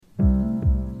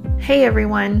Hey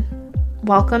everyone,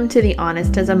 welcome to the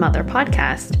Honest as a Mother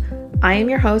podcast. I am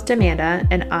your host Amanda,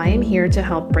 and I am here to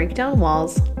help break down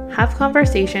walls, have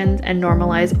conversations, and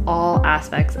normalize all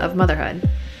aspects of motherhood.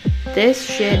 This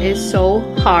shit is so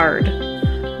hard.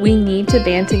 We need to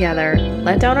band together,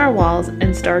 let down our walls,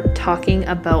 and start talking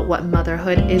about what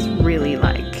motherhood is really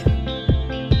like.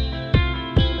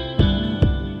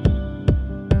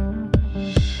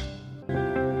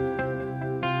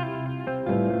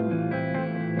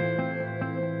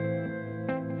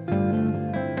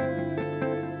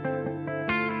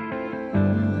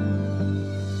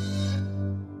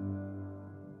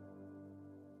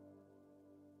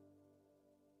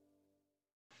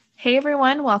 Hey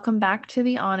everyone, welcome back to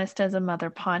the Honest as a Mother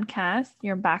podcast.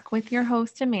 You're back with your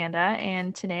host Amanda,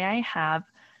 and today I have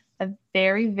a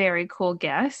very, very cool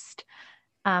guest.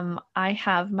 I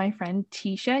have my friend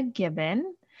Tisha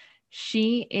Gibbon.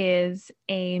 She is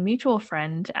a mutual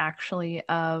friend, actually,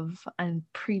 of a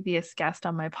previous guest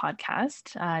on my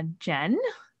podcast, Jen.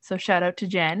 So shout out to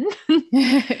Jen.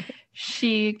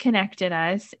 She connected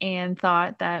us and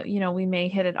thought that, we may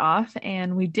hit it off,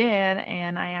 and we did.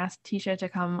 And I asked Tisha to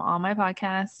come on my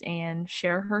podcast and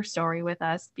share her story with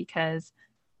us because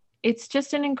it's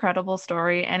just an incredible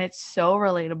story and it's so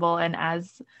relatable. And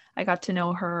as I got to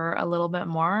know her a little bit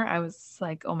more, I was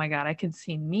like, oh my God, I could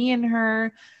see me in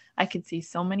her. I could see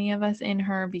so many of us in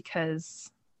her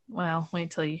because, well,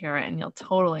 wait till you hear it and you'll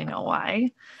totally know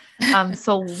why.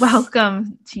 So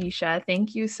welcome, Tisha.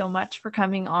 Thank you so much for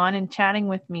coming on and chatting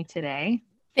with me today.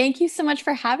 Thank you so much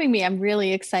for having me. I'm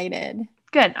really excited.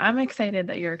 Good. I'm excited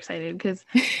that you're excited because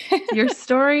your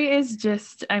story is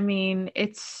just,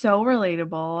 it's so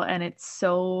relatable and it's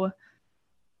so,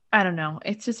 I don't know,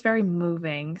 it's just very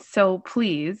moving. So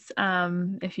please,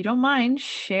 if you don't mind,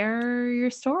 share your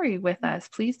story with us.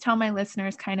 Please tell my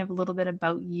listeners kind of a little bit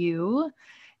about you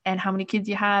and how many kids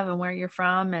you have and where you're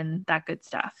from and that good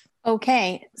stuff.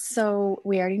 Okay, so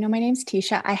we already know my name's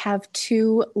Tisha. I have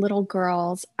two little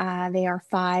girls. They are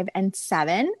 5 and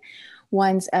 7.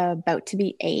 One's about to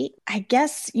be 8. I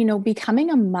guess, becoming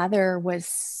a mother was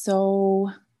so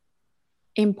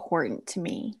important to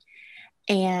me.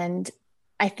 And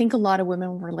I think a lot of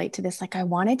women relate to this. Like, I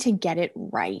wanted to get it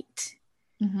right.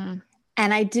 Mm-hmm.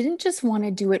 And I didn't just want to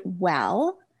do it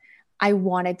well. I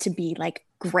wanted to be like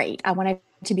great. I wanted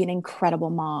to be an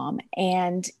incredible mom.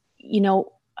 And,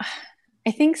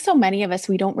 I think so many of us,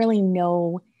 we don't really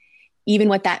know even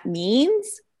what that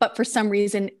means, but for some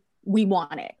reason we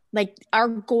want it. Like, our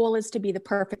goal is to be the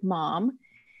perfect mom,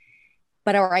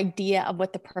 but our idea of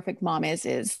what the perfect mom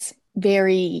is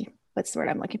very, what's the word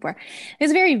I'm looking for?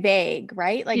 It's very vague,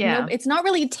 right? Like, Yeah. it's not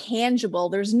really tangible.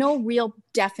 There's no real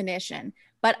definition,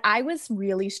 but I was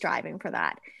really striving for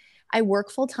that. I work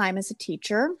full time as a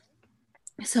teacher.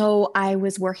 So I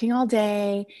was working all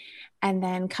day and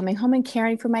then coming home and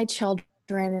caring for my children.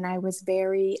 And I was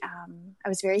very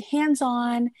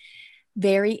hands-on,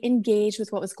 very engaged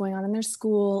with what was going on in their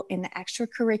school, in the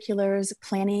extracurriculars,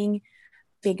 planning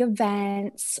big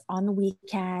events on the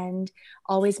weekend,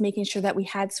 always making sure that we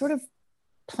had sort of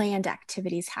planned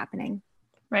activities happening.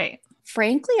 Right.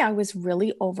 Frankly, I was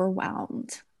really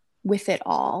overwhelmed with it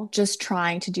all, just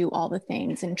trying to do all the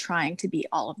things and trying to be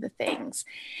all of the things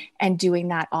and doing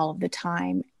that all of the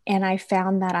time. And I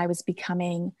found that I was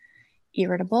becoming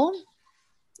irritable,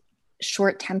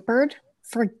 short-tempered,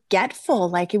 forgetful.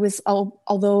 Like, it was,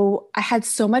 although I had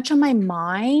so much on my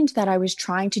mind that I was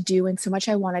trying to do and so much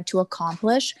I wanted to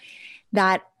accomplish,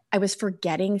 that I was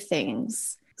forgetting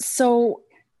things. So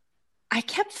I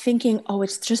kept thinking, oh,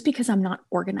 it's just because I'm not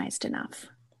organized enough.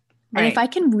 Right. And if I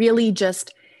can really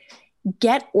just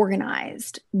get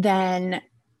organized, then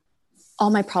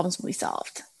all my problems will be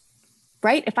solved,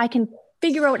 right? If I can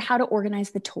figure out how to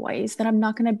organize the toys, then I'm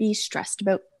not going to be stressed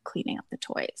about cleaning up the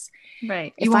toys.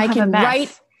 Right. If I can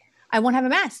write, I won't have a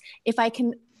mess. If I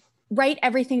can write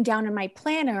everything down in my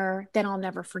planner, then I'll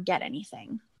never forget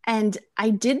anything. And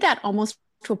I did that almost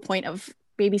to a point of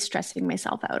maybe stressing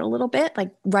myself out a little bit,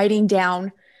 like writing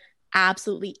down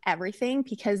absolutely everything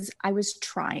because I was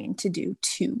trying to do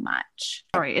too much.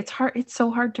 Sorry, it's hard. It's so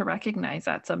hard to recognize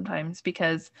that sometimes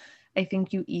because I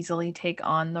think you easily take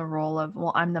on the role of,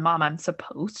 well, I'm the mom. I'm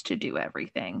supposed to do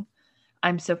everything.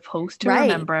 I'm supposed to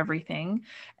remember everything.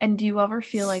 And do you ever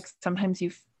feel like sometimes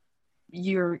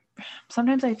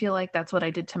sometimes I feel like that's what I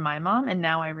did to my mom. And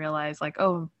now I realize, like,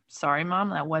 oh, sorry,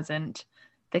 mom, that wasn't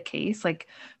the case. Like,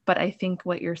 but I think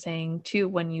what you're saying too,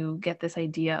 when you get this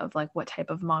idea of like what type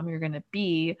of mom you're going to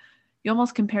be, you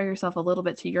almost compare yourself a little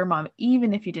bit to your mom,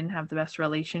 even if you didn't have the best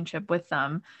relationship with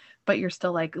them. but you're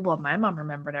still like, well, my mom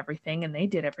remembered everything and they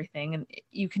did everything. And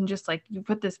you can just like, you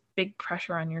put this big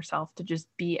pressure on yourself to just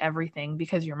be everything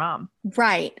because you're mom.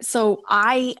 Right. So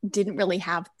I didn't really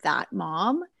have that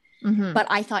mom, but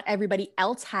I thought everybody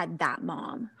else had that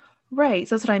mom. Right.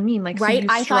 So that's what I mean. Like, right. So you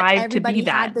I thought strive everybody to be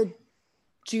that. had the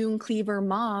June Cleaver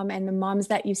mom and the moms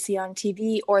that you see on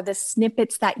TV or the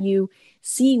snippets that you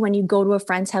see when you go to a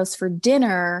friend's house for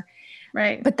dinner.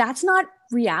 Right. But that's not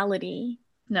reality.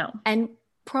 No. And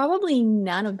probably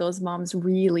none of those moms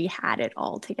really had it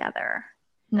all together.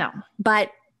 No. But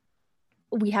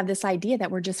we have this idea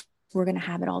that we're going to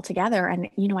have it all together. And,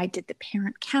 you know, I did the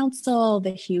parent council,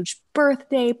 the huge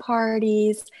birthday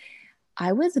parties.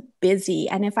 I was busy.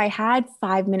 And if I had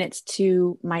 5 minutes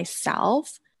to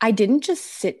myself, I didn't just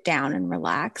sit down and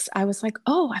relax. I was like,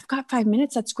 oh, I've got 5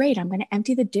 minutes. That's great. I'm going to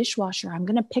empty the dishwasher. I'm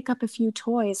going to pick up a few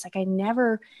toys. Like I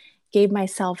never gave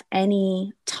myself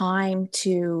any time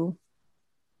to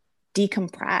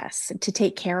decompress, to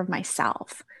take care of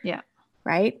myself. Yeah.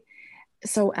 Right.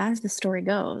 So as the story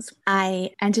goes,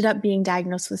 I ended up being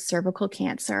diagnosed with cervical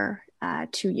cancer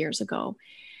 2 years ago.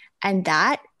 And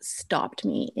that stopped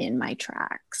me in my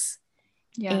tracks.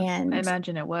 Yeah, and I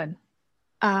imagine it would.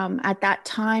 At that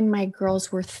time, my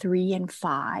girls were 3 and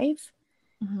 5.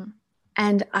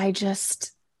 And I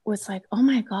just was like, oh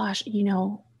my gosh, you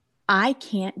know, I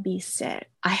can't be sick.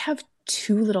 I have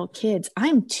 2 little kids.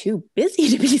 I'm too busy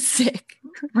to be sick.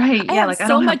 Right. Yeah. Like I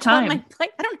don't have time. On my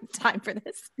plate. I don't have time for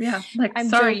this. Yeah. Like, I'm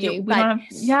sorry, joking, we don't have,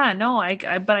 yeah, no, I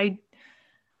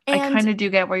kind of do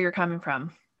get where you're coming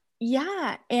from.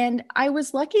 Yeah. And I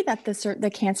was lucky that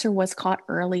the cancer was caught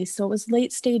early. So it was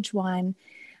late stage 1.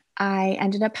 I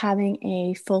ended up having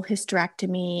a full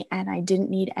hysterectomy and I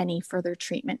didn't need any further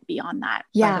treatment beyond that.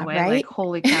 Yeah. By the way, right? Like,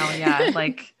 holy cow. Yeah.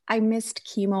 Like I missed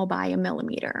chemo by 1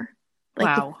 millimeter.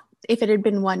 Like wow. If it had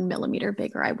been 1 millimeter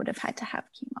bigger, I would have had to have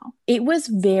chemo. It was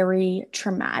very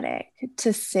traumatic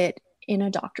to sit in a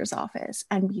doctor's office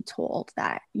and be told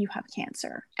that you have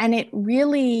cancer. And it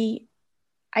really,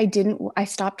 I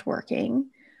stopped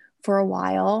working for a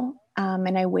while.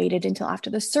 And I waited until after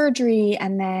the surgery.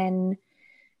 And then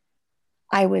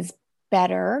I was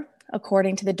better,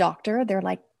 according to the doctor. They're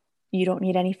like, you don't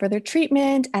need any further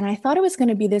treatment. And I thought it was going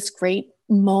to be this great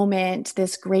moment,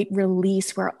 this great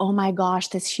release where, oh my gosh,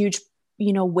 this huge,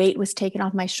 you know, weight was taken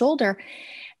off my shoulder.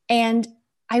 And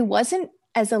I wasn't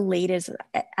as elated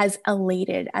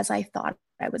as I thought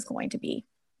I was going to be.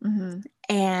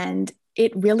 And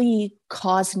it really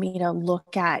caused me to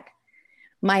look at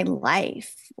my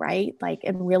life, right? Like,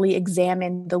 and really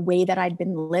examine the way that I'd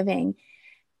been living.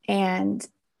 And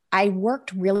I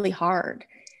worked really hard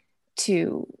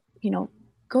to, you know,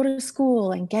 go to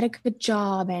school and get a good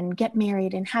job and get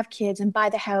married and have kids and buy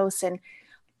the house and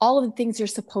all of the things you're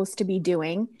supposed to be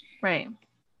doing. Right.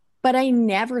 But I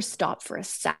never stopped for a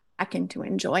second to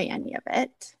enjoy any of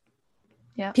it.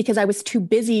 Yeah. Because I was too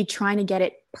busy trying to get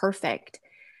it perfect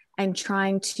and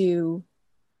trying to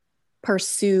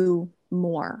pursue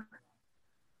more.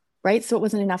 Right. So it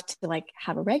wasn't enough to like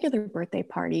have a regular birthday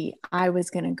party. I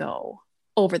was going to go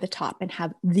over the top and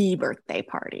have the birthday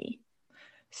party.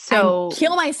 So and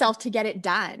kill myself to get it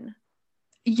done.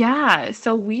 Yeah.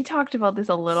 So we talked about this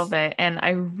a little bit and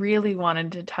I really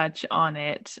wanted to touch on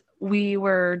it. We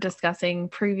were discussing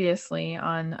previously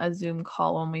on a Zoom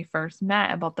call when we first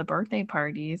met about the birthday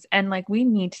parties. And like, we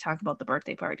need to talk about the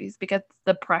birthday parties because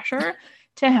the pressure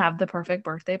to have the perfect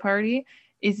birthday party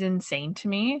is insane to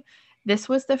me. This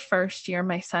was the first year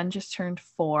my son just turned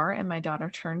 4 and my daughter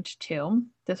turned 2.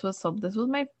 This was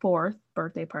my 4th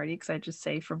birthday party because I just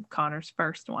say from Connor's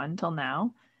first one till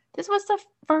now. This was the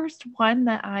first one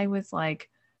that I was like,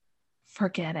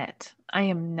 forget it. I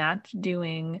am not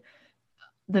doing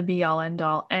the be all end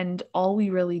all. And all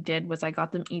we really did was I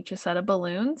got them each a set of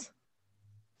balloons.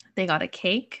 They got a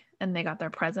cake and they got their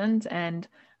presents. And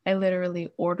I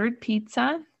literally ordered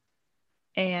pizza.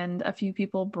 And a few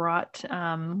people brought,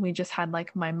 we just had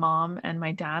like my mom and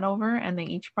my dad over and they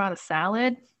each brought a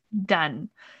salad. Done.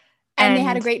 And they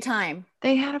had a great time.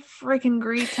 They had a freaking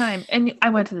great time. And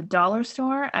I went to the dollar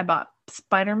store. I bought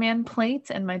Spider-Man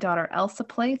plates and my daughter Elsa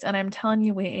plates. And I'm telling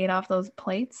you, we ate off those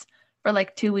plates for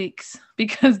like 2 weeks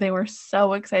because they were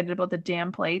so excited about the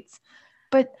damn plates.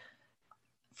 But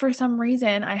for some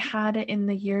reason, I had it in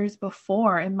the years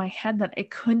before in my head that it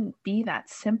couldn't be that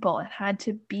simple. It had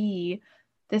to be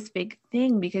this big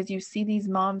thing because you see these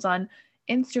moms on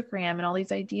Instagram and all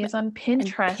these ideas on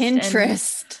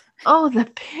Pinterest. Oh, the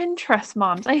Pinterest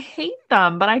moms. I hate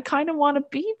them, but I kind of want to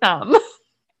be them.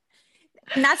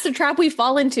 And that's the trap we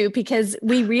fall into because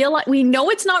we know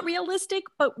it's not realistic,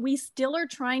 but we still are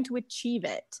trying to achieve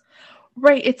it.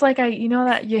 Right. It's like, you know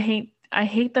that you hate I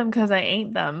hate them because I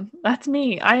ain't them. That's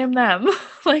me. I am them.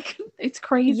 Like, it's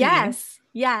crazy. Yes.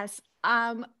 Yes.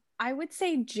 I would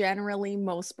say generally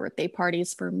most birthday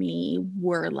parties for me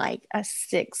were like a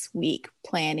 6-week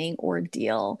planning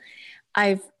ordeal.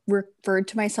 I've referred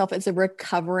to myself as a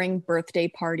recovering birthday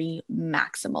party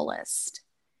maximalist,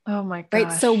 Oh my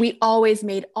right? So gosh. we always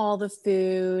made all the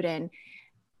food and,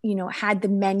 had the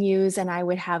menus, and I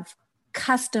would have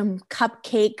custom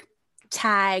cupcake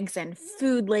tags and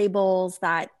food labels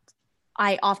that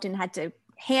I often had to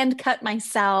hand cut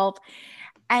myself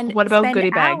and What about spend goodie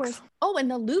bags? hours. Oh, and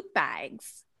the loot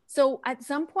bags. So at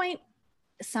some point,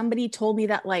 somebody told me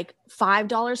that like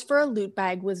 $5 for a loot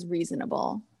bag was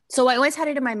reasonable. So I always had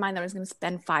it in my mind that I was going to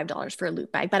spend $5 for a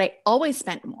loot bag, but I always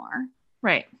spent more.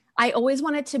 Right. I always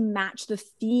wanted to match the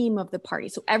theme of the party.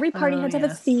 So every party Oh, had to have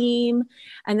a yes. theme,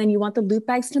 and then you want the loot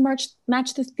bags to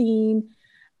match the theme.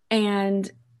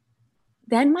 And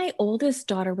then my oldest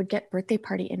daughter would get birthday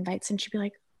party invites, and she'd be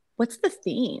like, "What's the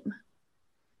theme?"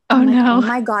 Oh I'm like, no. "Oh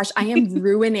my gosh, I am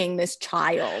ruining this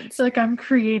child." It's like I'm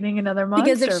creating another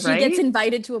Because if monster, she gets right?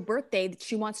 invited to a birthday,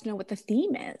 she wants to know what the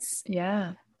theme is.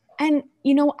 Yeah. And,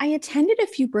 I attended a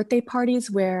few birthday parties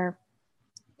where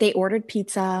they ordered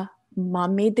pizza,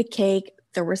 mom made the cake,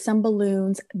 there were some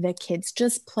balloons, the kids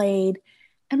just played,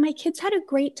 and my kids had a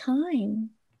great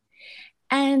time.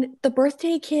 And the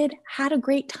birthday kid had a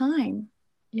great time.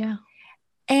 Yeah.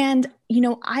 And,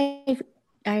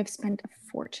 I've spent a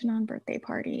fortune on birthday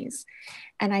parties,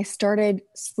 and I started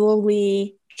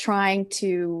slowly trying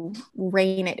to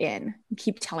rein it in,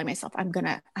 keep telling myself I'm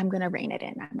gonna rein it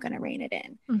in, I'm gonna rein it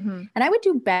in. Mm-hmm. And I would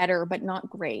do better, but not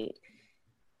great.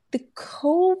 The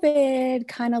COVID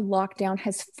kind of lockdown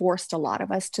has forced a lot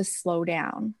of us to slow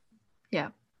down. Yeah.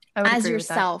 I would As agree with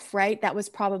that. yourself, right? That was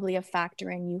probably a factor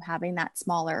in you having that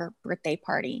smaller birthday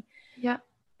party. Yeah.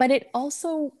 But it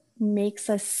also makes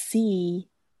us see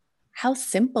how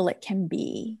simple it can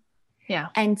be Yeah.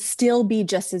 and still be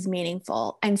just as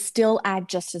meaningful and still add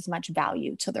just as much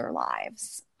value to their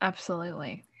lives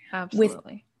Absolutely.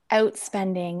 Absolutely. without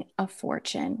spending a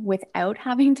fortune, without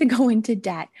having to go into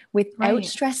debt, without Right.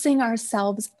 stressing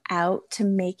ourselves out to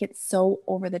make it so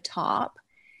over the top.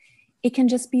 It can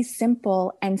just be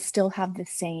simple and still have the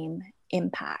same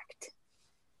impact.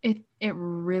 It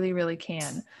really, really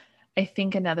can. I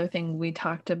think another thing we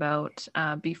talked about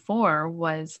before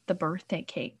was the birthday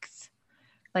cakes.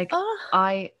 Like Oh,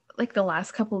 I like the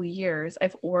last couple of years,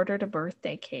 I've ordered a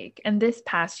birthday cake, and this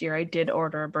past year I did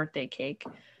order a birthday cake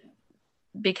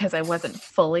because I wasn't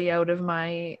fully out of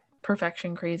my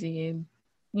perfection crazy,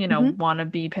 mm-hmm.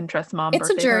 wannabe Pinterest mom It's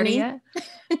a birthday party journey. yet.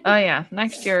 Oh yeah,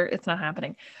 next year it's not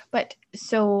happening. But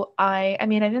so I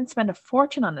mean I didn't spend a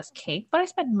fortune on this cake, but I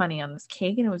spent money on this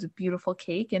cake, and it was a beautiful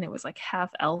cake, and it was like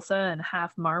half Elsa and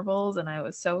half marbles, and I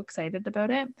was so excited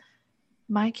about it.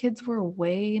 My kids were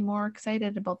way more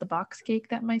excited about the box cake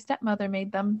that my stepmother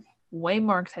made them. Way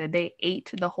more excited. They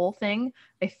ate the whole thing.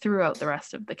 I threw out the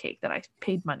rest of the cake that I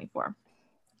paid money for.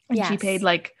 And she paid Yes.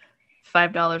 like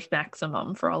 $5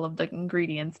 maximum for all of the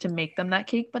ingredients to make them that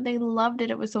cake, but they loved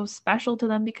it. It was so special to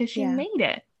them because she Yeah. made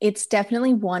it. It's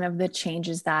definitely one of the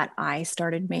changes that I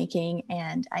started making.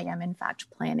 And I am, in fact,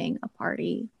 planning a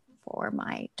party for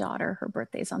my daughter. Her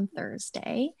birthday's on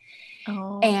Thursday.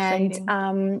 Oh, And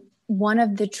exciting. one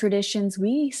of the traditions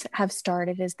we have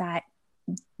started is that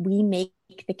we make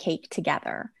the cake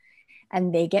together,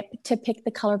 and they get to pick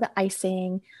the color of the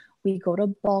icing. We go to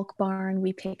Bulk Barn,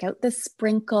 we pick out the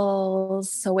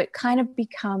sprinkles. So it kind of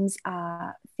becomes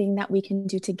a thing that we can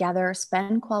do together,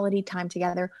 spend quality time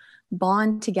together,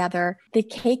 bond together. The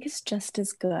cake is just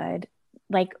as good.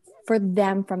 Like, for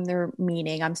them, from their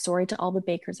meaning. I'm sorry to all the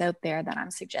bakers out there that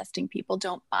I'm suggesting people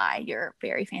don't buy your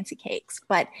very fancy cakes,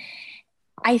 but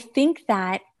I think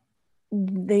that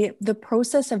the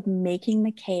process of making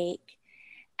the cake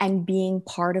and being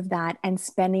part of that and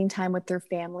spending time with their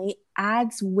family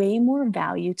adds way more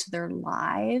value to their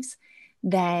lives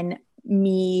than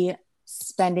me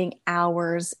spending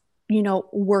hours,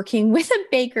 working with a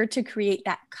baker to create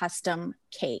that custom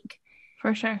cake.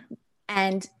 For sure.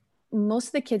 And most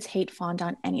of the kids hate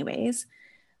fondant anyways.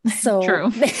 So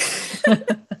True.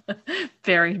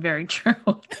 Very, very true.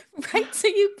 right. So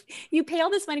you pay all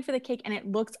this money for the cake and it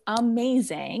looks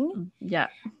amazing. Yeah.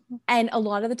 And a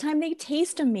lot of the time they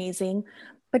taste amazing,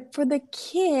 but for the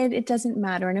kid, it doesn't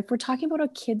matter. And if we're talking about a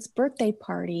kid's birthday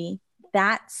party,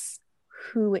 that's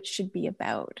who it should be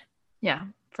about. Yeah,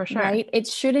 for sure. Right? It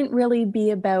shouldn't really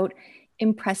be about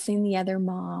impressing the other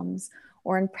moms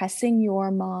or impressing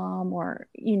your mom or,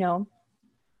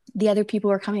 the other people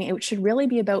who are coming. It should really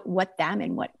be about what them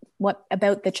and what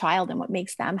about the child and what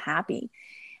makes them happy.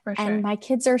 For And sure. my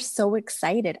kids are so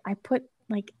excited. I put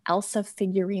like Elsa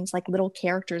figurines, like little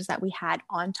characters that we had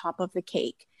on top of the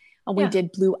cake. And we Yeah.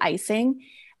 did blue icing.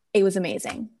 It was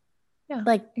amazing. Yeah.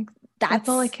 Like That's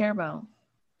all I that's care about.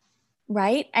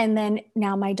 right. And then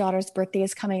now my daughter's birthday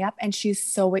is coming up and she's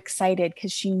so excited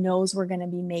because she knows we're going to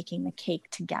be making the cake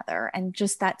together. And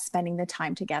just that spending the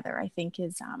time together, I think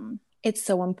is it's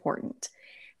so important.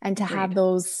 And to have Agreed.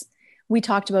 those, we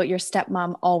talked about your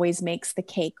stepmom always makes the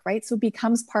cake, right? So it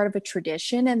becomes part of a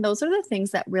tradition. And those are the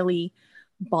things that really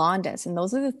bond us. And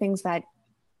those are the things that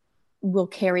will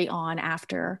carry on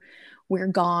after we're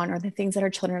gone, or the things that our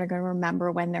children are going to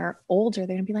remember when they're older.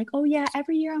 They're going to be like, oh yeah,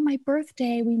 every year on my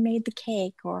birthday we made the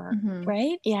cake, or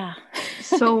right. Yeah.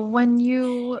 So when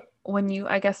you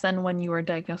I guess then when you were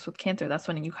diagnosed with cancer, that's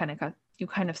when you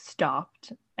kind of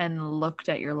stopped and looked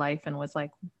at your life and was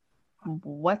like,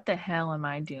 what the hell am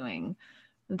I doing?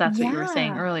 That's what you were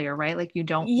saying Yeah. earlier, right? Like you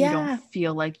don't Yeah.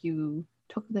 feel like you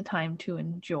took the time to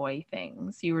enjoy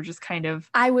things. You were just kind of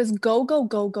I was go, go,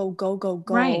 go, go, go, go,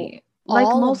 go. right. Like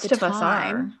All of the most of us are.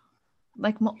 time.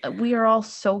 Like we are all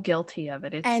so guilty of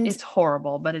it. And It's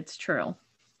horrible, but it's true.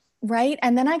 right.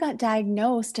 And then I got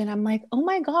diagnosed and I'm like, oh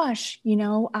my gosh,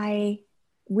 I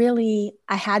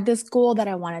had this goal that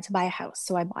I wanted to buy a house.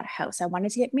 So I bought a house. I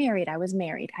wanted to get married. I was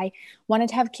married. I wanted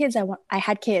to have kids. I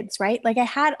had kids, right? Like I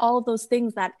had all of those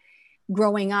things that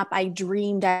growing up I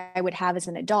dreamed I would have as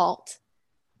an adult.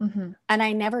 Mm-hmm. And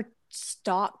I never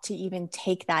stopped to even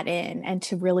take that in and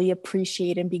to really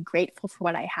appreciate and be grateful for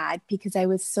what I had, because I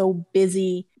was so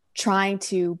busy trying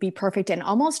to be perfect and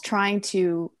almost trying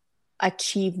to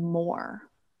achieve more.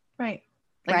 Right.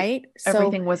 Like right.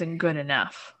 Everything wasn't good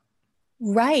enough.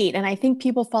 Right. And I think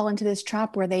people fall into this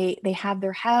trap where they have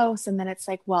their house and then it's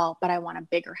like, well, but I want a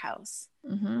bigger house.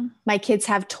 Mm-hmm. My kids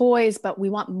have toys, but we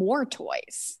want more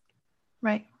toys.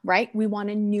 Right. Right. We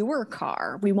want a newer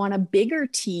car. We want a bigger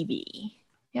TV.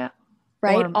 Yeah.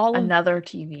 Right. Or another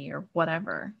TV or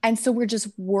whatever. And so we're just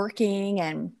working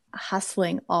and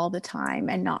hustling all the time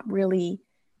and not really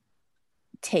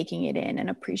taking it in and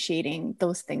appreciating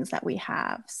those things that we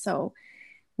have. So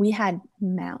we had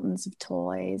mountains of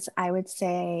toys. I would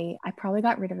say I probably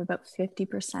got rid of about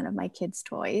 50% of my kids'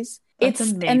 toys. That's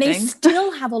amazing. And they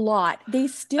still have a lot. They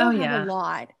still have yeah. a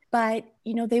lot. But,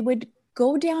 they would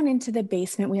go down into the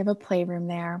basement. We have a playroom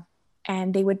there.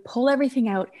 And they would pull everything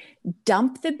out,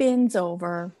 dump the bins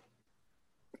over.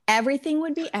 Everything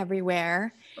would be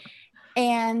everywhere.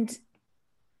 And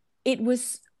it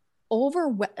was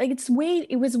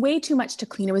it was way too much to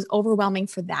clean. It was overwhelming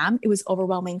for them. It was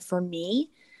overwhelming for me.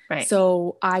 Right.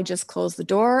 So I just closed the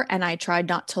door and I tried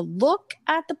not to look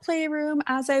at the playroom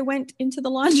as I went into the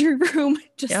laundry room.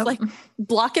 Just like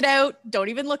block it out. Don't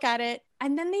even look at it.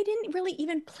 And then they didn't really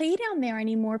even play down there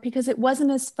anymore because it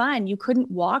wasn't as fun. You couldn't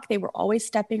walk. They were always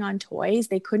stepping on toys.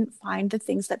 They couldn't find the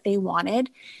things that they wanted.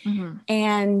 Mm-hmm.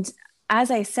 And as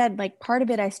I said, like part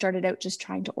of it, I started out just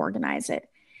trying to organize it.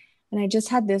 And I just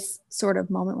had this sort of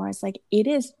moment where I was like, it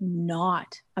is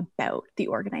not about the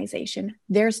organization.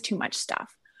 There's too much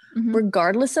stuff. Mm-hmm.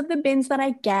 Regardless of the bins that I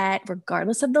get,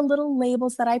 regardless of the little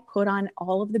labels that I put on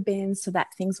all of the bins so that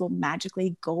things will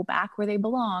magically go back where they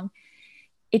belong,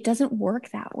 it doesn't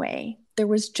work that way. There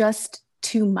was just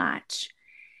too much.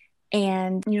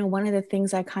 And, one of the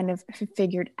things I kind of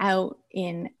figured out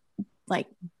in like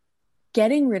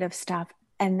getting rid of stuff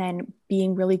and then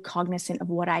being really cognizant of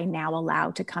what I now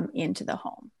allow to come into the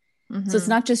home. Mm-hmm. So it's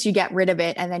not just you get rid of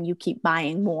it and then you keep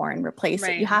buying more and replace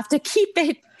it. You have to keep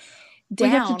it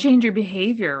down. You have to change your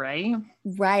behavior, right?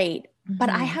 Right. Mm-hmm. But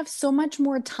I have so much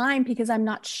more time because I'm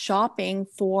not shopping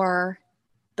for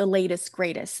the latest,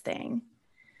 greatest thing.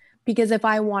 Because if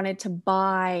I wanted to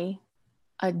buy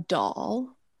a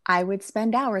doll, I would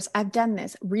spend hours. I've done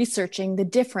this researching the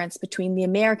difference between the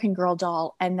American Girl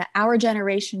doll and the Our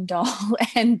Generation doll.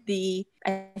 And I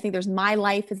think there's My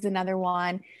Life is another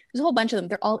one. There's a whole bunch of them.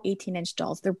 They're all 18-inch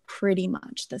dolls. They're pretty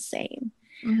much the same.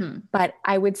 Mm-hmm. But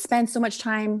I would spend so much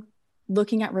time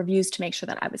looking at reviews to make sure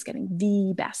that I was getting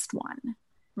the best one.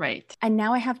 Right. And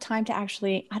now I have time to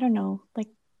actually, I don't know, like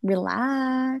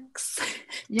relax,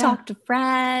 talk to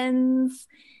friends,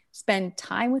 spend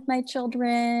time with my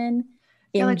children,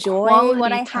 enjoy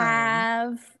what I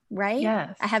have, right?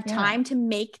 Yes. I have time to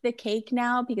make the cake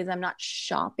now because I'm not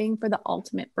shopping for the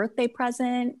ultimate birthday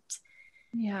present.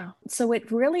 Yeah. So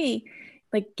it really,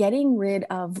 like getting rid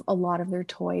of a lot of their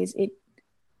toys,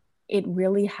 it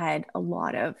really had a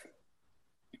lot of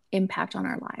impact on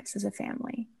our lives as a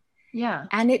family. Yeah.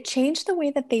 And it changed the way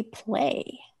that they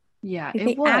play. Yeah.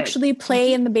 Like they actually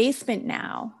play in the basement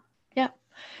now. Yeah.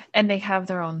 And they have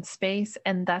their own space,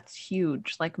 and that's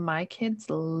huge. Like my kids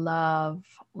love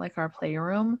like our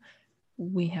playroom.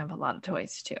 We have a lot of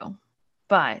toys too,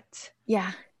 but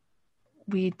Yeah.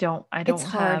 I It's don't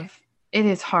hard. have, it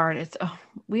is hard.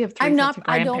 We have three I'm sets not, of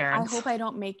I don't, grandparents.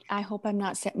 I hope I'm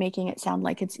not making it sound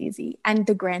like it's easy. And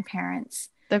the grandparents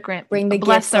bring the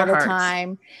Bless gifts their all the hearts.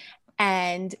 time.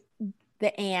 And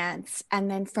the aunts,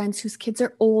 and then friends whose kids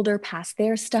are older pass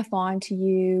their stuff on to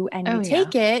you, and Oh you yeah.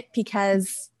 take it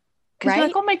because You're right,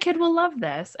 like, oh, my kid will love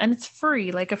this. And it's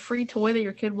free, like a free toy that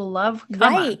your kid will love. Come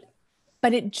on. right.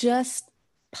 But it just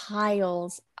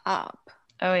piles up.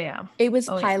 Oh yeah. It was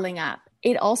Oh yeah. piling up.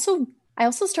 I also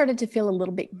started to feel a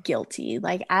little bit guilty.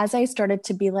 Like as I started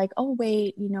to be like, oh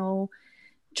wait,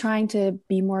 trying to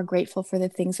be more grateful for the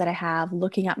things that I have,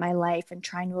 looking at my life and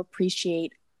trying to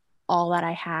appreciate all that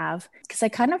I have. Because I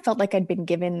kind of felt like I'd been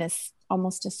given this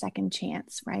almost a second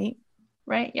chance, right?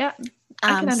 Right. Yeah.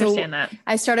 I can So understand that.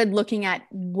 I started looking at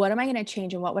what am I going to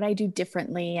change and what would I do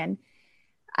differently. And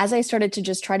as I started to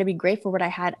just try to be grateful for what I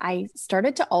had, I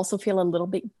started to also feel a little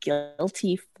bit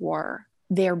guilty for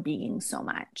there being so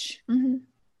much. Mm-hmm.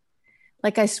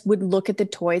 Like I would look at the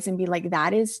toys and be like,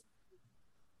 that is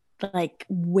like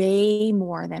way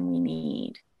more than we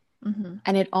need. Mm-hmm.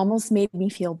 And it almost made me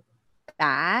feel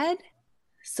bad.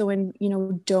 So in,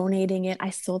 donating it, I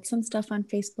sold some stuff on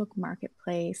Facebook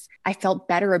Marketplace. I felt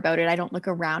better about it. I don't look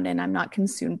around and I'm not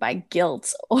consumed by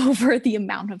guilt over the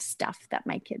amount of stuff that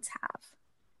my kids have.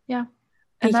 Yeah.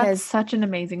 And that's Because such an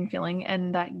amazing feeling.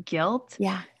 And that guilt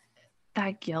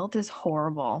is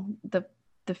horrible. The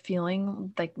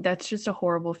feeling, like that's just a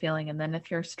horrible feeling. And then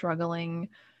if you're struggling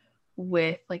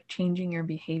with like changing your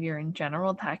behavior in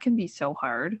general, that can be so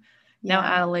hard. Yeah. Now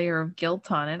add a layer of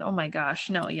guilt on it. Oh my gosh.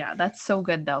 No, yeah, that's so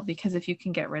good though, because if you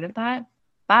can get rid of that,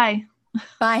 bye.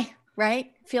 Bye,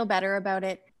 right? Feel better about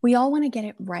it. We all want to get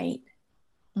it right.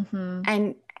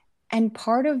 Mm-hmm. And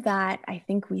part of that, I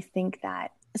think we think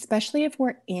that, especially if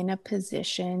we're in a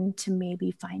position to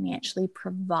maybe financially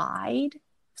provide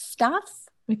stuff,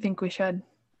 We think we should.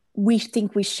 we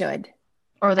think we should.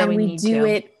 Or that and we we need do to.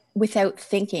 it without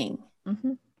thinking.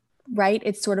 Mm-hmm. Right?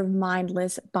 It's sort of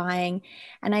mindless buying.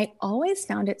 And I always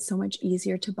found it so much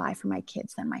easier to buy for my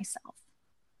kids than myself.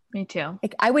 Me too.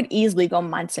 Like I would easily go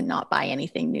months and not buy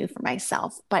anything new for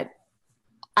myself, but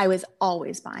I was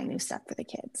always buying new stuff for the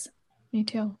kids. Me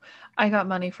too. I got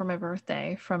money for my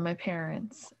birthday from my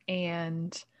parents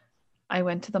and I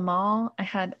went to the mall. I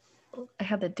had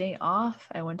the day off.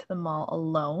 I went to the mall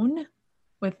alone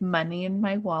with money in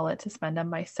my wallet to spend on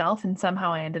myself, and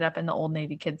somehow I ended up in the Old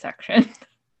Navy kids section.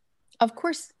 Of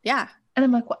course, yeah. And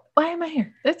I'm like, why am I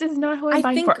here? This is not who I'm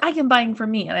buying for. I am buying for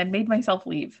me, and I made myself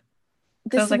leave.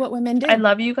 This is like, what women do. I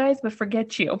love you guys, but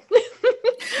forget you.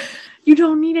 You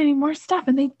don't need any more stuff,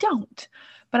 and they don't.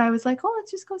 But I was like, oh,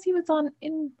 let's just go see what's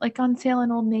on sale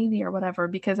in Old Navy or whatever.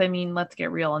 Because I mean, let's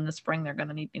get real. In the spring, they're going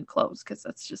to need new clothes because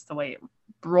that's just the way it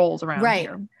rolls around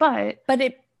here. But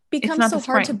it becomes so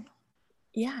hard to,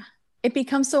 it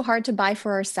becomes so hard to buy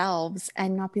for ourselves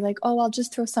and not be like, oh, I'll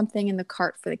just throw something in the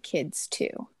cart for the kids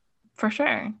too. For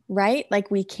sure. Right?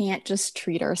 Like we can't just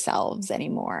treat ourselves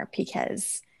anymore,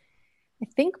 because I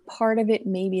think part of it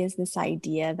maybe is this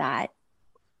idea that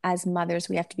as mothers,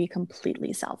 we have to be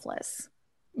completely selfless.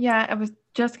 Yeah, I was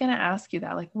just going to ask you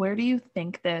that. Like, where do you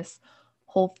think this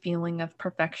whole feeling of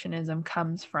perfectionism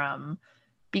comes from?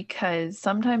 Because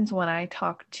sometimes when I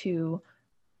talk to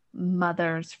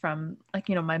mothers from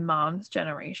my mom's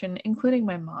generation, including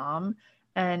my mom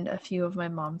and a few of my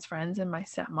mom's friends and my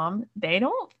stepmom, they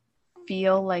don't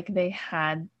feel like they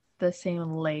had the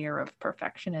same layer of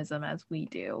perfectionism as we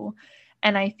do.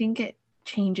 And I think it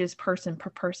changes person per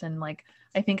person. Like,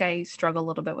 I think I struggle a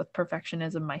little bit with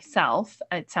perfectionism myself.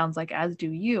 It sounds like as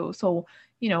do you. So,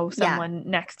 someone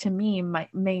next to me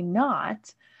may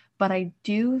not, but I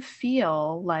do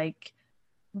feel like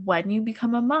when you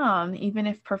become a mom, even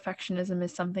if perfectionism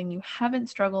is something you haven't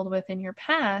struggled with in your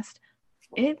past,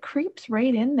 it creeps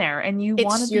right in there, and you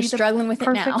want to be the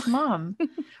perfect mom.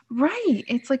 Right.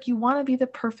 It's like you want to be the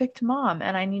perfect mom,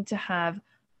 and I need to have,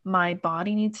 my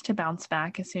body needs to bounce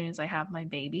back as soon as I have my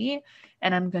baby,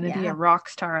 and I'm going to be a rock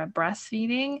star at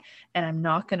breastfeeding, and I'm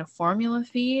not going to formula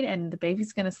feed, and the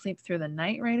baby's going to sleep through the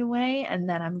night right away, and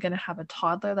then I'm going to have a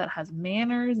toddler that has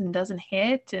manners and doesn't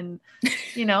hit, and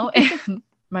and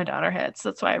my daughter hits.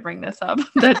 That's why I bring this up.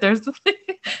 That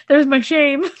there's my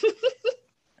shame.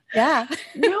 Yeah.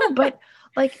 No, but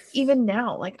like even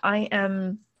now, like I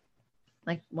am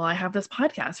like, well, I have this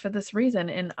podcast for this reason,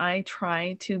 and I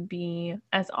try to be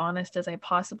as honest as I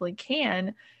possibly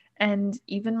can. And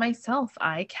even myself,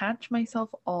 I catch myself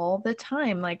all the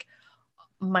time. Like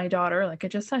my daughter, like I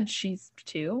just said, she's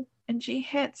 2 and she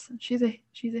hits. She's a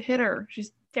hitter.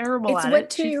 She's terrible It's at what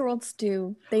it. She's 2-year-olds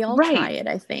do. They all try right. it,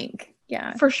 I think.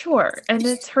 Yeah. For sure. And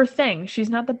it's her thing. She's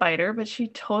not the biter, but she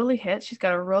totally hits. She's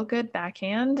got a real good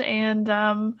backhand.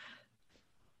 And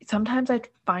sometimes I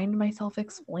find myself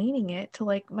explaining it to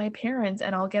like my parents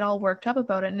and I'll get all worked up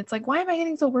about it. And it's like, why am I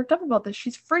getting so worked up about this?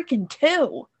 She's freaking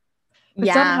 2. But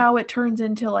Yeah. somehow it turns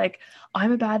into like,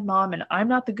 I'm a bad mom and I'm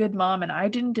not the good mom and I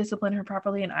didn't discipline her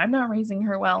properly and I'm not raising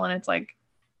her well. And it's like,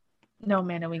 no,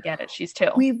 Amanda, we get it. She's 2.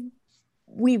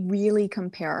 We really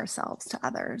compare ourselves to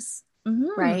others,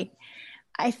 right?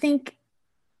 I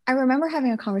remember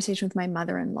having a conversation with my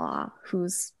mother-in-law,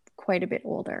 who's quite a bit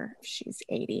older. She's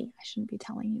 80. I shouldn't be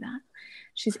telling you that.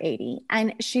 She's 80.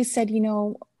 And she said,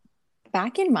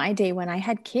 back in my day when I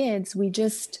had kids, we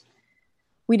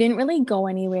didn't really go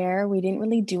anywhere. We didn't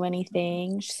really do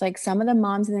anything. She's like, some of the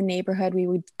moms in the neighborhood, we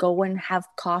would go and have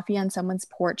coffee on someone's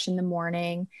porch in the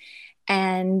morning.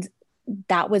 And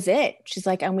that was it. She's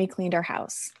like, and we cleaned our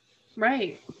house.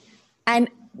 Right. And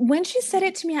when she said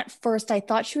it to me at first, I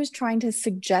thought she was trying to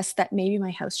suggest that maybe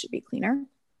my house should be cleaner.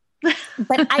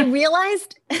 But I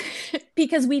realized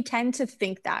because we tend to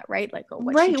think that, right? Like, oh,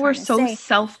 what's she trying we're to so say?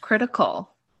 Self-critical.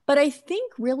 But I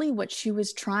think really what she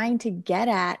was trying to get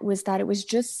at was that it was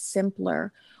just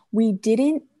simpler. We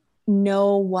didn't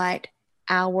know what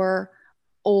our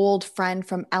old friend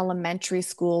from elementary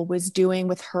school was doing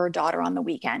with her daughter on the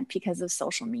weekend because of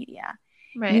social media.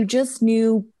 Right. You just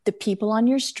knew the people on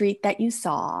your street that you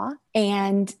saw,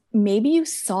 and maybe you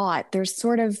saw it. There's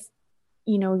sort of,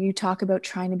 you talk about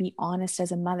trying to be honest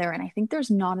as a mother. And I think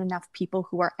there's not enough people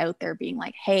who are out there being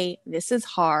like, hey, this is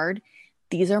hard.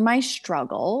 These are my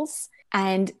struggles.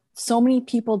 And so many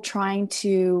people trying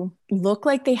to look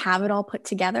like they have it all put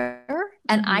together.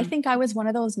 And I think I was one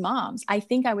of those moms. I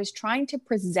think I was trying to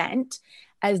present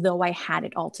as though I had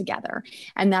it all together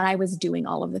and that I was doing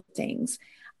all of the things.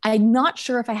 I'm not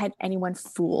sure if I had anyone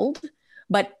fooled,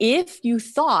 but if you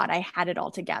thought I had it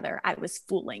all together, I was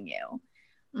fooling you.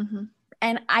 Mm-hmm.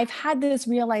 And I've had this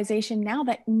realization now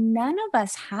that none of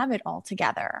us have it all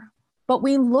together. But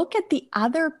we look at the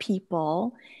other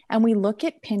people and we look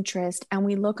at Pinterest and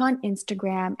we look on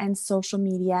Instagram and social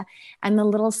media and the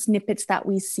little snippets that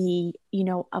we see,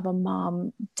 of a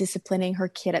mom disciplining her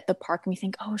kid at the park. And we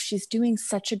think, oh, she's doing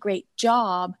such a great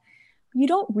job. You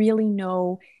don't really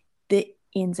know the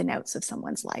ins and outs of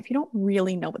someone's life. You don't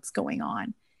really know what's going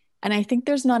on. And I think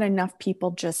there's not enough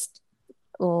people just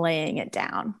laying it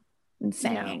down and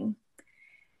saying,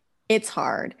 it's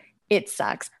hard. It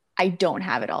sucks. I don't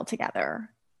have it all together.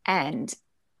 And,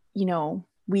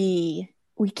 we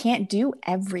can't do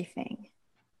everything.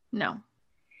 No,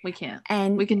 we can't.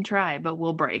 And we can try, but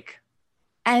we'll break.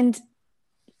 And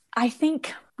I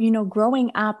think,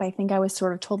 growing up, I think I was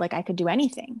sort of told like I could do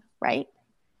anything, right?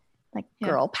 Like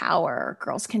girl power,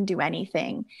 girls can do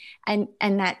anything. And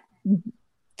that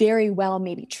very well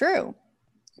may be true.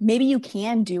 Maybe you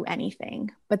can do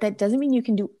anything, but that doesn't mean you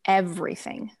can do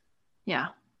everything. Yeah,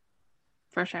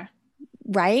 for sure.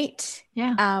 Right?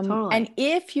 Yeah, totally. And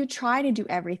if you try to do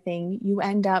everything, you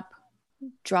end up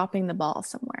dropping the ball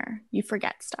somewhere. You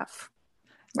forget stuff.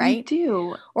 Right? You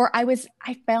do. Or I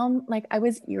found like I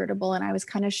was irritable and I was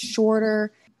kind of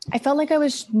shorter. I felt like I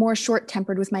was more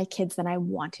short-tempered with my kids than I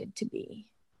wanted to be,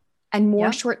 and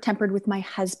more short-tempered with my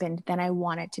husband than I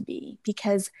wanted to be,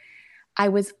 because I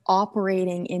was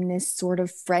operating in this sort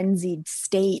of frenzied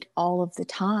state all of the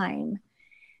time,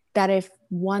 that if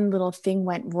one little thing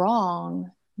went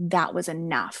wrong, that was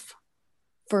enough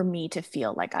for me to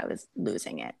feel like I was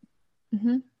losing it.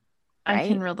 Mm-hmm. Right? I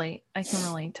can relate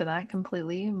to that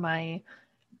completely.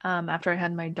 After I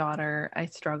had my daughter, I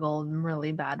struggled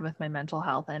really bad with my mental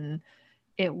health, and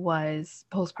it was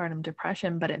postpartum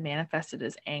depression, but it manifested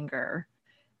as anger.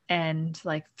 And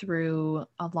like through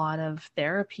a lot of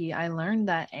therapy, I learned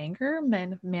that anger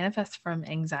manifests from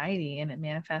anxiety, and it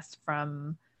manifests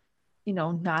from,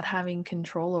 not having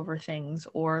control over things,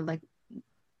 or like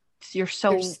you're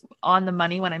so on the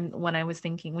money. When I was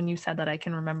thinking, when you said that, I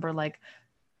can remember like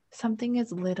something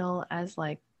as little as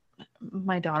like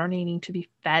my daughter needing to be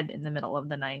fed in the middle of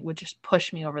the night would just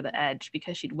push me over the edge,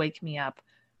 because she'd wake me up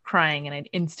crying and I'd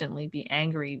instantly be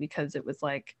angry, because it was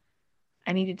like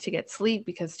I needed to get sleep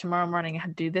because tomorrow morning I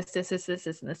had to do this,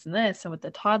 and this, and with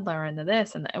the toddler and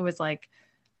this, and it was like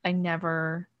I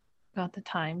never got the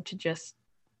time to just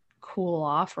cool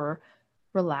off or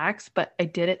relax, but I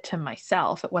did it to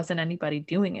myself. It wasn't anybody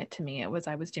doing it to me. I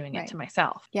was doing it to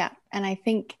myself. Yeah. And I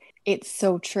think it's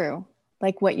so true.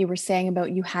 Like what you were saying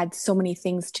about you had so many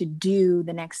things to do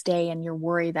the next day and you're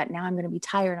worried that now I'm going to be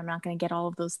tired. I'm not going to get all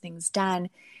of those things done.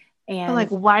 But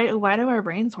like, And why do our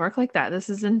brains work like that? This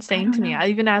is I insane don't to me. know.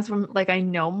 Even as from like, I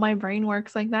know my brain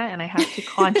works like that and I have to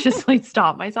consciously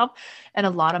stop myself. And a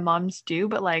lot of moms do,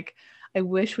 but like, I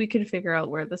wish we could figure out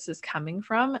where this is coming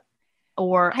from.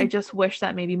 Or I I just wish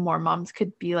that maybe more moms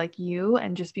could be like you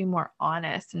and just be more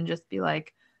honest and just be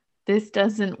like, this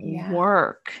doesn't Yeah,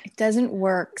 work. it doesn't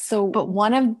work. So But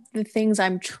one of the things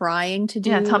I'm trying to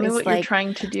yeah, do tell me is what you're like,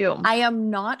 trying to do. I am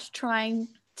not trying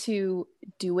to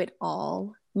do it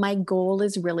all. My goal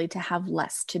is really to have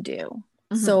less to do.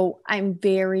 Mm-hmm. So I'm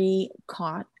very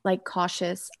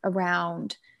cautious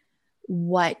around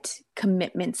what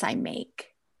commitments I make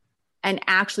and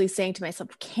actually saying to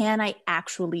myself, can I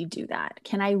actually do that?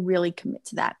 Can I really commit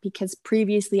to that? Because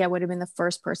previously I would have been the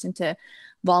first person to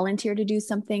volunteer to do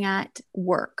something at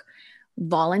work,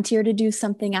 volunteer to do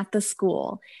something at the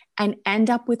school, and end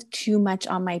up with too much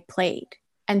on my plate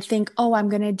and think, oh, I'm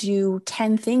going to do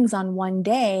 10 things on one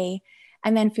day,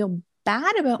 and then feel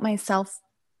bad about myself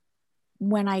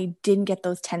when I didn't get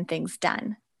those 10 things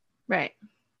done, Right.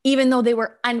 even though they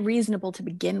were unreasonable to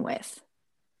begin with.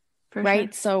 For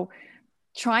Right. sure. So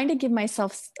trying to give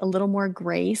myself a little more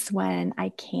grace when I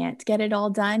can't get it all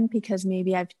done because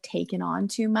maybe I've taken on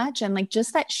too much, and like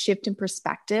just that shift in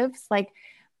perspective, like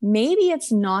maybe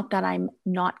it's not that I'm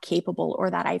not capable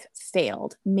or that I've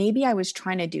failed. Maybe I was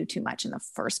trying to do too much in the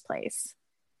first place.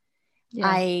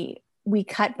 Yeah. We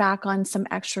cut back on some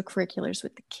extracurriculars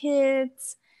with the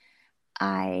kids.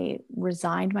 I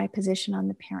resigned my position on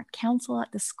the parent council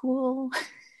at the school.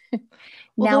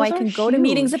 Well, Now those I are can go to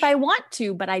meetings if huge. I want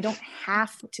to, but I don't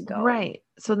have to go. Right.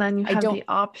 So then you I have don't, the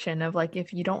option of like,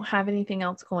 if you don't have anything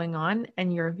else going on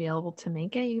and you're available to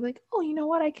make it, you're like, oh, you know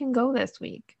what? I can go this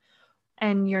week.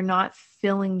 And you're not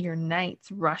filling your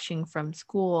nights rushing from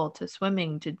school to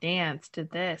swimming to dance to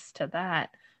this to that.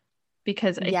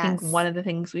 Because I think yes. one of the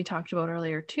things we talked about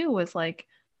earlier too was like,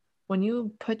 when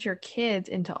you put your kids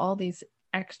into all these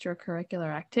extracurricular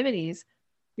activities,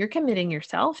 you're committing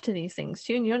yourself to these things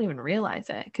too, and you don't even realize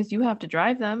it because you have to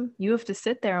drive them, you have to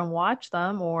sit there and watch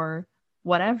them or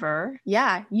whatever.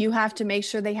 Yeah. You have to make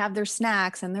sure they have their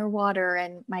snacks and their water,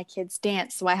 and my kids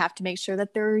dance. So I have to make sure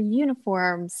that their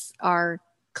uniforms are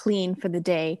clean for the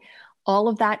day. All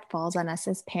of that falls on us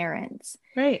as parents.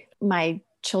 Right. My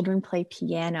children play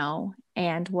piano.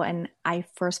 And when I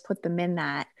first put them in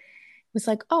that, it was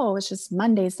like, oh, it's just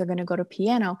Mondays, they're going to go to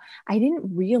piano. I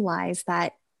didn't realize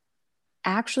that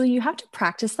actually you have to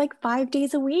practice like 5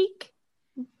 days a week.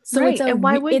 So Right. And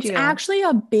why would it's you? actually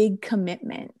a big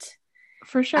commitment.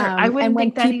 For sure. I And wouldn't when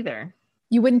think that people, either.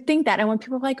 you wouldn't think that. And when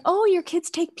people are like, oh, your kids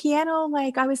take piano,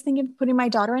 like I was thinking of putting my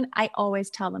daughter in, I always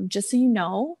tell them, just so you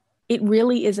know, it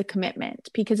really is a commitment,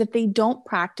 because if they don't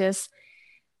practice,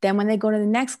 then when they go to the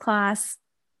next class,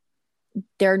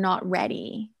 they're not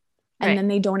ready. And Right. then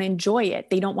they don't enjoy it.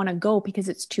 They don't want to go because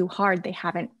it's too hard. They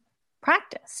haven't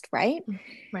practiced, right?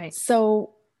 Right.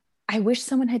 So I wish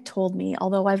someone had told me,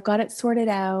 although I've got it sorted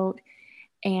out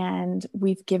and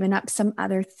we've given up some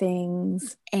other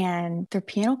things. And their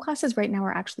piano classes right now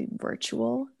are actually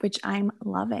virtual, which I'm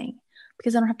loving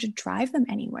because I don't have to drive them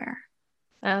anywhere.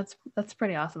 That's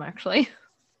pretty awesome, actually.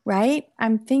 Right?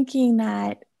 I'm thinking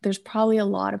that there's probably a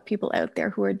lot of people out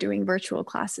there who are doing virtual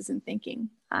classes and thinking,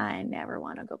 I never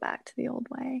want to go back to the old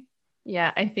way.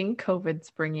 Yeah, I think COVID's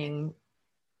bringing,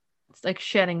 it's like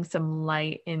shedding some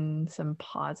light in some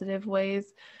positive ways.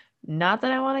 Not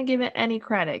that I want to give it any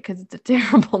credit because it's a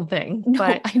terrible thing, No,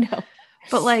 I know.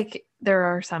 but like there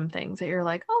are some things that you're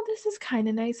like, oh, this is kind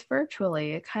of nice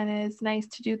virtually. It kind of is nice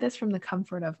to do this from the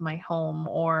comfort of my home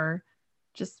or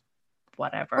just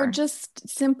whatever. Or just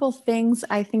simple things.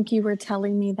 I think you were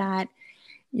telling me that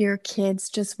your kids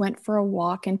just went for a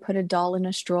walk and put a doll in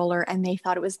a stroller and they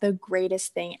thought it was the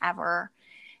greatest thing ever.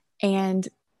 And,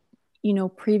 you know,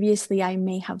 previously I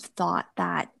may have thought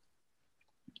that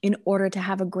in order to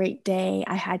have a great day,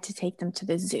 I had to take them to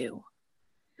the zoo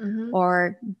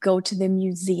or go to the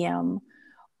museum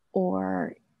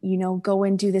or, you know, go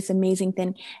and do this amazing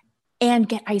thing and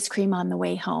get ice cream on the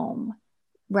way home.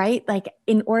 Right? Like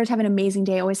in order to have an amazing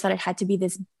day, I always thought it had to be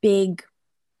this big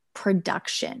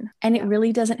production. And it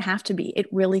really doesn't have to be. It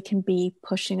really can be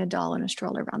pushing a doll in a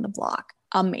stroller around the block.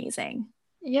 Amazing.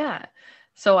 Yeah.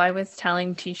 So I was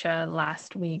telling Tisha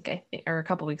last week, I think, or a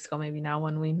couple weeks ago, maybe now,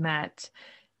 when we met,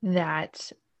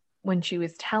 that when she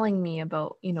was telling me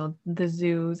about, you know, the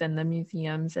zoos and the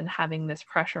museums and having this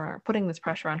pressure, putting this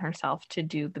pressure on herself to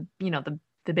do the, you know,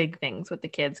 the big things with the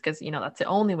kids, because, you know, that's the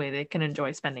only way they can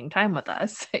enjoy spending time with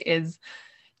us is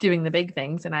doing the big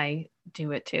things. And I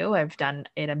do it too. I've done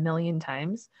it a million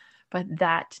times. But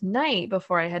that night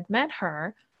before I had met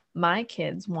her, my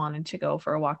kids wanted to go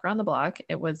for a walk around the block.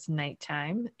 It was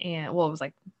nighttime, and well, it was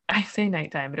like, I say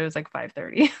nighttime, but it was like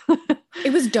 5:30.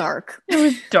 It was dark. It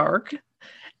was dark.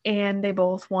 And they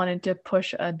both wanted to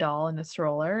push a doll in a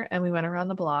stroller, and we went around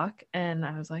the block, and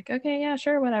I was like, okay, yeah,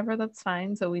 sure, whatever, that's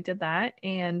fine. So we did that.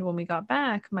 And when we got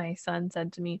back, my son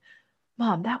said to me,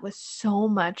 Mom, that was so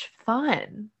much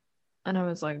fun. And I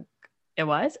was like, it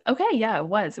was? Okay, yeah, it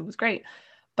was. It was great.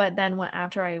 But then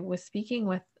after I was speaking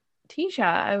with Tisha,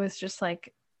 I was just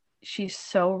like, she's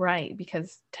so right,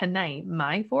 because tonight,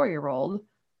 my 4-year-old,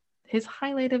 his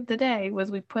highlight of the day was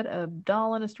we put a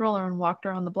doll in a stroller and walked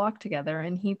around the block together,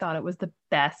 and he thought it was the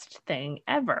best thing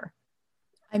ever.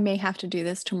 I may have to do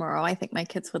this tomorrow. I think my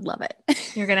kids would love it.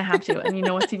 You're going to have to. And you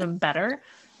know what's even better?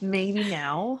 Maybe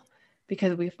now,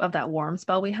 because of that warm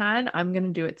spell we had, I'm going to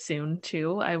do it soon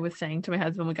too. I was saying to my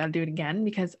husband, we got to do it again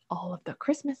because all of the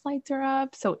Christmas lights are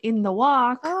up. So in the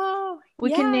walk,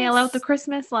 we can nail out the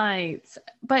Christmas lights.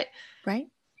 But, right.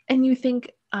 And you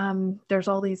think, there's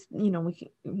all these, I'm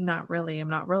not really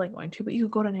going to, but you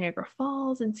could go to Niagara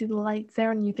Falls and see the lights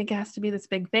there, and you think it has to be this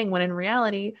big thing, when in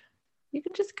reality, you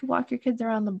can just walk your kids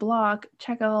around the block,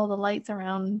 check out all the lights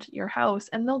around your house,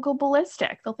 and they'll go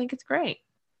ballistic. They'll think it's great.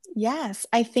 Yes.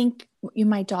 I think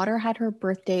my daughter had her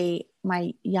birthday,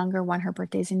 my younger one, her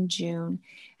birthday's in June,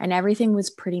 and everything was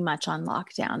pretty much on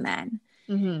lockdown then.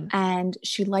 Mm-hmm. And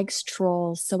she likes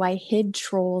trolls. So I hid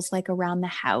trolls like around the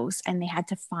house, and they had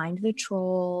to find the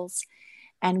trolls,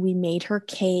 and we made her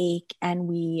cake,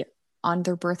 and on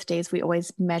their birthdays, we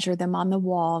always measure them on the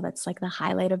wall. That's like the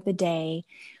highlight of the day.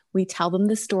 We tell them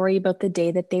the story about the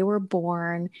day that they were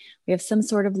born. We have some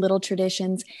sort of little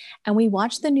traditions, and we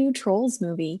watched the new Trolls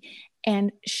movie,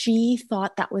 and she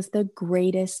thought that was the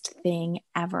greatest thing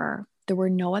ever. There were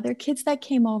no other kids that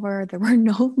came over. There were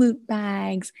no loot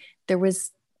bags. It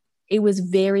was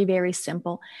very, very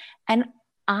simple. And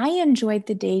I enjoyed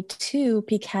the day too,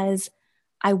 because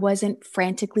I wasn't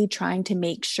frantically trying to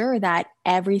make sure that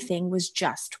everything was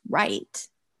just right.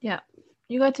 Yeah.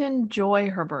 You got to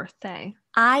enjoy her birthday.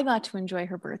 I got to enjoy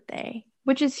her birthday.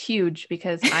 Which is huge,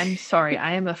 because I'm sorry,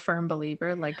 I am a firm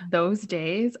believer. Like, those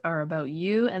days are about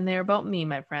you and they're about me,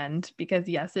 my friend. Because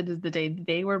yes, it is the day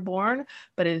they were born,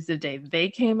 but it is the day they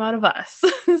came out of us.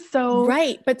 So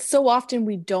right, but so often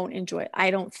we don't enjoy it. I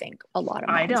don't think a lot of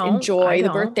moms enjoy the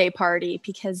birthday party,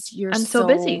 because I'm so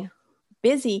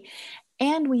busy,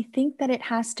 and we think that it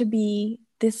has to be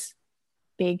this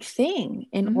big thing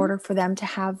in order for them to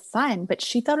have fun. But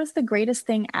she thought it was the greatest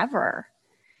thing ever.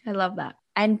 I love that.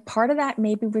 And part of that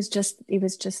maybe was just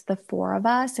the 4 of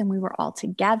us, and we were all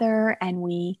together, and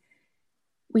we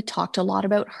talked a lot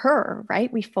about her,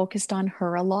 right? We focused on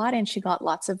her a lot, and she got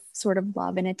lots of sort of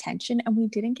love and attention, and we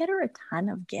didn't get her a ton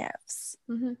of gifts,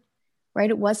 right?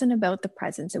 It wasn't about the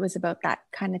presents. It was about that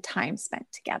kind of time spent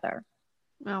together.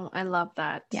 Oh, I love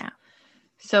that. Yeah.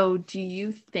 So do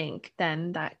you think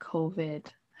then that COVID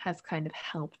has kind of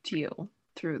helped you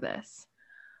through this?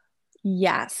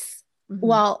 Yes.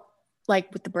 Well,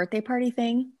 like with the birthday party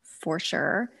thing, for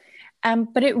sure.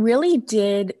 But it really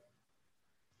did.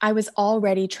 I was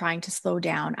already trying to slow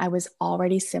down. I was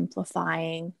already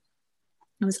simplifying.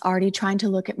 I was already trying to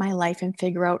look at my life and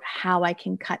figure out how I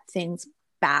can cut things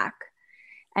back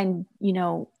and,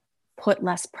 put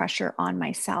less pressure on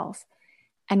myself.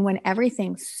 And when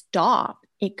everything stopped,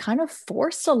 it kind of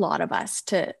forced a lot of us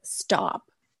to stop.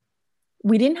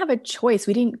 We didn't have a choice.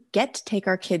 We didn't get to take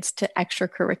our kids to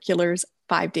extracurriculars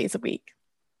 5 days a week.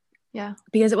 Yeah.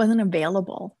 Because it wasn't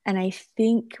available. And I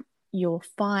think you'll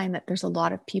find that there's a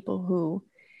lot of people who,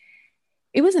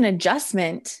 it was an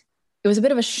adjustment. It was a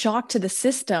bit of a shock to the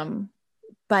system,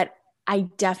 but I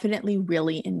definitely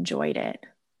really enjoyed it.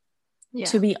 Yeah.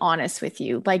 To be honest with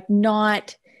you, like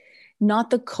not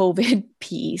the COVID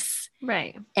piece.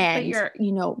 Right. And,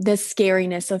 the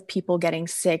scariness of people getting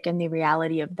sick and the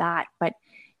reality of that. But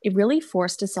it really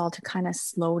forced us all to kind of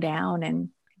slow down and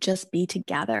just be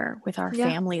together with our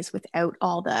families without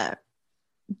all the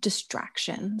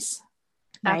distractions.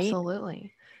 Right?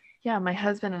 Absolutely. Yeah. My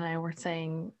husband and I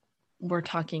we're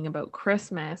talking about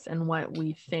Christmas and what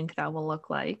we think that will look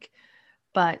like.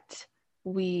 But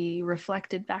we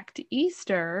reflected back to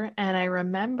Easter, and I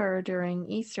remember during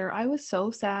Easter, I was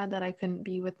so sad that I couldn't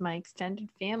be with my extended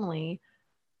family.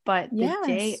 But the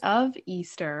day of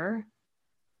Easter,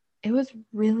 it was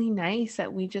really nice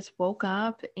that we just woke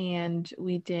up and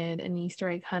we did an Easter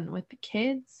egg hunt with the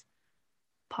kids,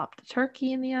 popped a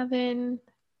turkey in the oven.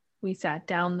 We sat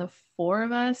down, the 4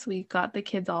 of us. We got the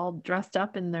kids all dressed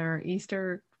up in their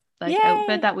Easter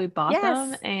outfit that we bought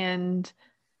them, and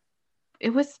it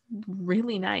was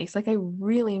really nice. Like I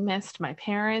really missed my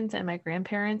parents and my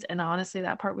grandparents. And honestly,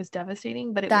 that part was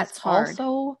devastating, but That's hard.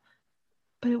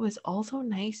 But it was also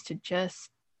nice to just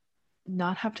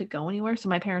not have to go anywhere. So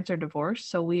my parents are divorced.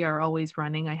 So we are always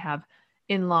running. I have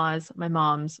in-laws, my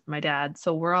mom's, my dad.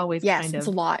 So we're always Yes, kind it's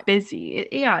of a lot. busy.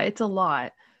 It's a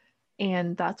lot.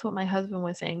 And that's what my husband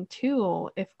was saying too.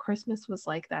 If Christmas was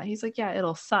like that, he's like, yeah,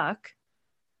 it'll suck,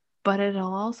 but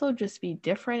it'll also just be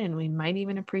different and we might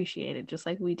even appreciate it just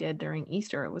like we did during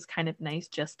Easter. It was kind of nice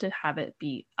just to have it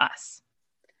be us.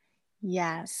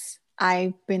 Yes.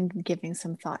 I've been giving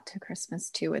some thought to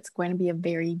Christmas too. It's going to be a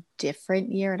very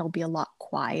different year. It'll be a lot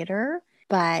quieter,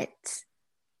 but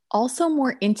also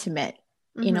more intimate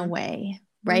in a way,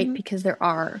 right? Because there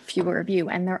are fewer of you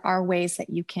and there are ways that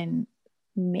you can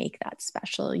make that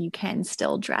special. You can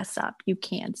still dress up. You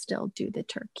can still do the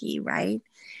turkey, right?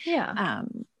 Yeah.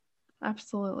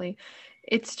 Absolutely.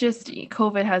 It's just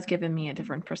COVID has given me a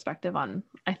different perspective on,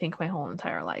 I think, my whole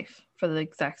entire life for the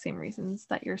exact same reasons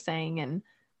that you're saying. And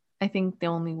I think the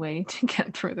only way to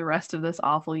get through the rest of this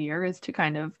awful year is to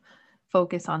kind of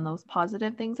focus on those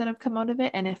positive things that have come out of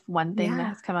it. And if one thing that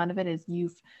has come out of it is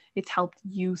it's helped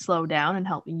you slow down and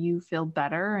help you feel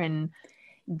better. And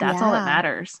that's all that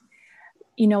matters.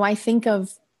 I think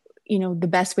of, the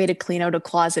best way to clean out a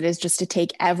closet is just to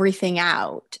take everything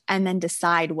out and then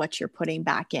decide what you're putting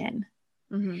back in.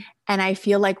 And I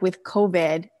feel like with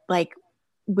COVID, like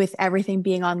with everything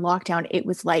being on lockdown, it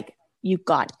was like you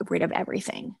got rid of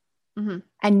everything.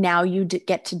 And now you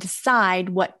get to decide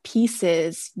what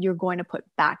pieces you're going to put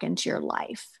back into your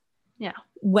life. Yeah.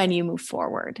 When you move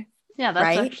forward. Yeah,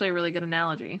 that's actually a really good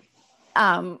analogy.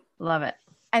 Love it.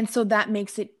 And so that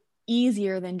makes it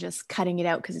easier than just cutting it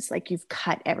out because it's like you've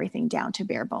cut everything down to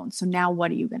bare bones. So now what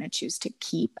are you going to choose to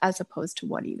keep as opposed to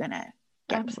what are you going to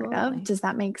get rid of? Does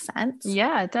that make sense?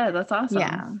 Yeah, it does. That's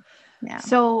awesome. Yeah.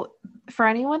 So for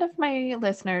any one of my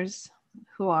listeners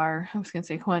who are, I was going to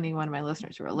say any one of my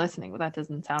listeners who are listening, but that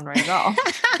doesn't sound right at all.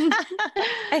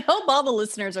 I hope all the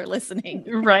listeners are listening.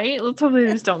 Right? Let's hope they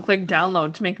just don't click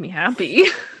download to make me happy.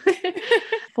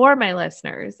 For my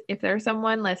listeners, if there's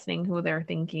someone listening who they're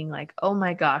thinking like, oh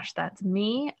my gosh, that's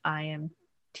me. I am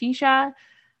Tisha.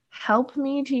 Help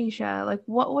me, Tisha. Like,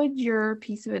 what would your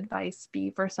piece of advice be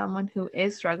for someone who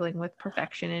is struggling with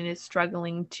perfection and is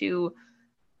struggling to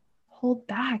hold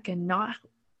back and not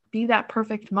be that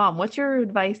perfect mom? What's your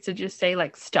advice to just say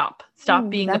like, stop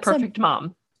being the perfect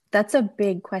mom? That's a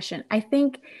big question. I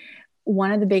think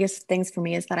one of the biggest things for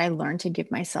me is that I learned to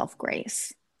give myself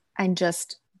grace and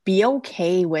just be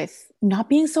okay with not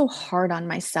being so hard on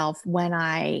myself when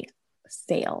I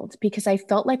failed, because I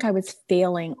felt like I was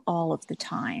failing all of the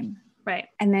time. Right.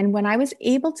 And then when I was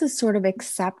able to sort of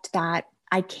accept that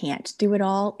I can't do it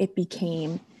all, it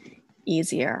became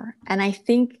easier. And I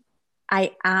think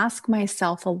I ask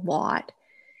myself a lot,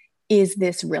 is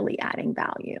this really adding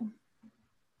value?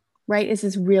 Right? Is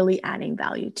this really adding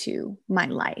value to my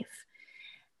life?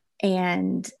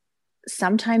 And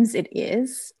sometimes it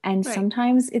is, and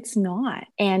sometimes it's not.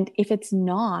 And if it's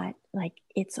not, like,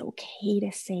 it's okay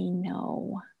to say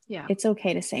no. Yeah. It's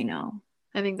okay to say no.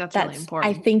 I think that's really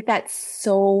important. I think that's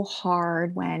so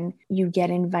hard when you get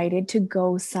invited to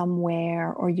go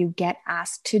somewhere or you get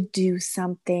asked to do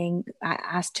something,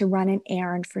 asked to run an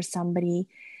errand for somebody,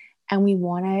 and we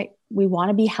want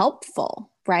to be helpful,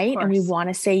 right? And we want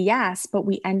to say yes, but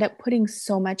we end up putting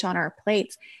so much on our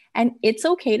plates. And it's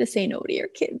okay to say no to your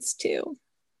kids too.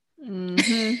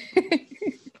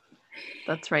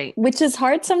 That's right. Which is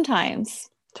hard sometimes.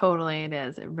 Totally, it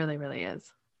is. It really, really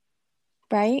is.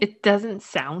 Right? It doesn't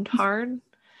sound hard.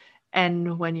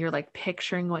 And when you're like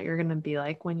picturing what you're going to be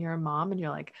like when you're a mom and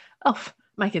you're like, oh,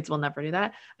 my kids will never do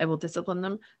that. I will discipline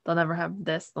them. They'll never have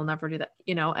this. They'll never do that,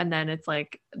 and then it's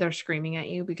like they're screaming at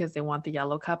you because they want the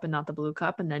yellow cup and not the blue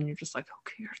cup. And then you're just like,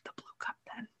 okay, here's the blue cup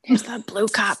then. Here's the blue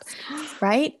cup,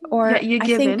 right? Or you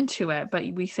give into it, but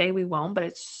we say we won't, but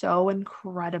it's so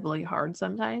incredibly hard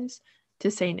sometimes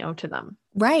to say no to them.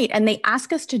 Right. And they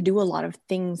ask us to do a lot of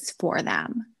things for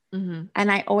them. And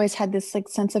I always had this like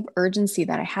sense of urgency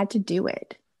that I had to do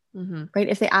it. Right.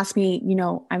 If they asked me,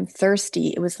 I'm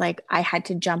thirsty, it was like I had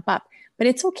to jump up. But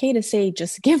it's okay to say,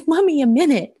 just give mommy a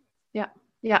minute. Yeah.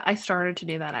 Yeah. I started to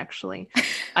do that actually.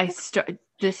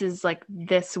 This is like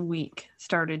this week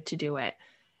started to do it.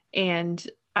 And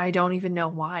I don't even know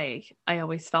why I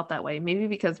always felt that way. Maybe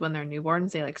because when they're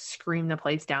newborns, they like scream the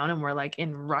place down and we're like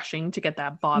in rushing to get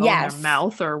that bottle in their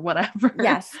mouth or whatever.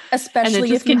 Yes. Especially and it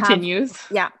just continues.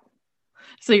 Yeah.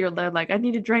 So they're like, I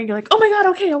need a drink. You're like, oh my God,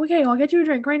 okay, I'll get you a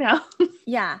drink right now.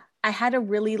 Yeah. I had a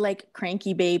really like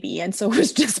cranky baby. And so it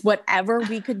was just whatever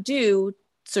we could do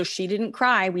So she didn't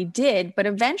cry. We did, but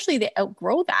eventually they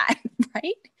outgrow that,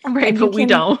 right? Right, And but we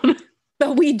don't.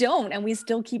 But we don't. And we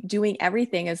still keep doing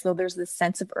everything as though there's this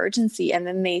sense of urgency. And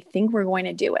then they think we're going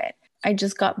to do it. I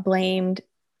just got blamed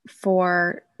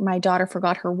for my daughter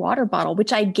forgot her water bottle,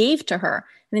 which I gave to her.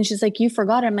 And then she's like, you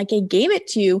forgot it. I'm like, I gave it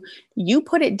to you. You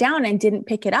put it down and didn't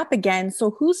pick it up again.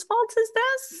 So whose fault is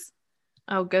this?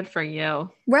 Oh, good for you.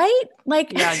 Right?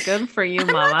 Like, yeah, good for you, I'm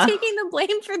mama. not taking the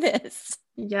blame for this.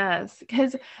 Yes,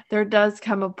 because there does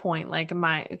come a point like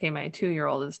my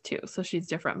 2-year-old is 2, so she's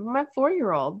different. My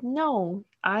 4-year-old, no,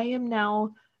 I am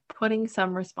now putting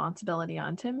some responsibility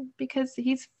onto him because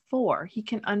he's 4. He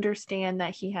can understand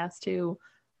that he has to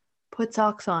put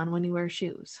socks on when he wears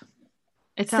shoes.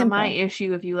 It's not my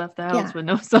issue if you left the house with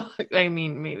no socks. I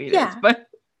mean, maybe it is, but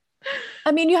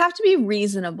I mean, you have to be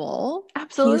reasonable.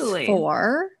 Absolutely. He's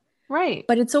 4. Right.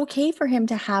 But it's okay for him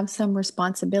to have some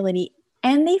responsibility.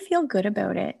 And they feel good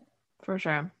about it. For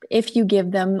sure. If you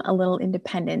give them a little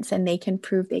independence and they can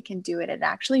prove they can do it, it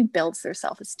actually builds their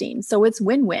self-esteem. So it's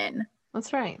win-win.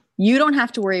 That's right. You don't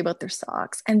have to worry about their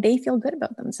socks and they feel good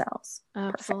about themselves.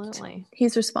 Absolutely. Perfect.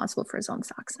 He's responsible for his own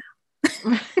socks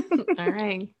now. All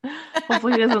right.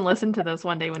 Hopefully he doesn't listen to this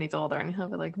one day when he's older and he'll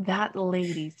be like, that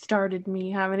lady started me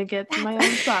having to get my own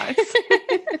socks.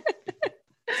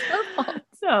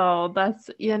 So that's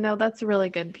a really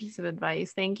good piece of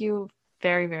advice. Thank you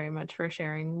very, very much for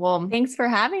sharing. Well, thanks for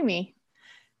having me.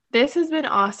 This has been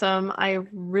awesome. I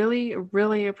really,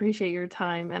 really appreciate your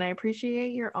time and I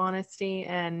appreciate your honesty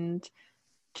and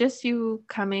just you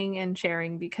coming and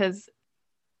sharing because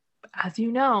as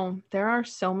you know, there are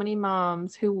so many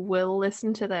moms who will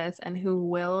listen to this and who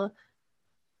will,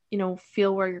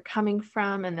 feel where you're coming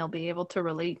from and they'll be able to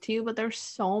relate to you. But there's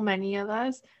so many of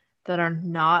us that are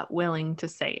not willing to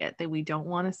say it, that we don't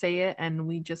want to say it. And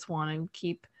we just want to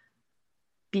keep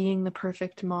being the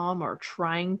perfect mom or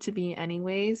trying to be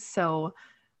anyways. So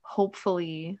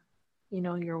hopefully,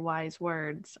 your wise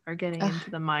words are getting into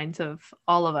the minds of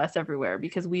all of us everywhere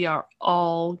because we are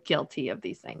all guilty of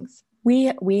these things.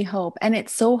 We hope. And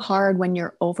it's so hard when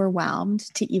you're overwhelmed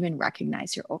to even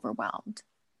recognize you're overwhelmed.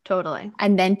 Totally.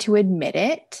 And then to admit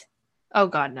it. Oh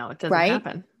God, no, it doesn't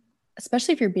happen.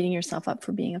 Especially if you're beating yourself up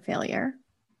for being a failure.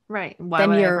 Right. Why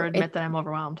would I ever admit that I'm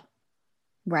overwhelmed?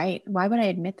 Right. Why would I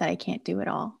admit that I can't do it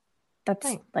all? That's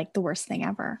like the worst thing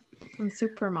ever. I'm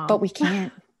super mom. But we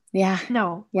can't. Yeah.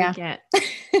 No, we can't.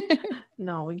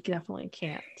 No, we definitely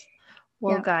can't.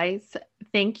 Well, guys,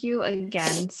 thank you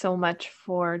again so much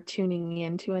for tuning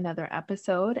in to another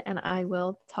episode, and I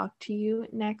will talk to you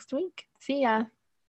next week. See ya.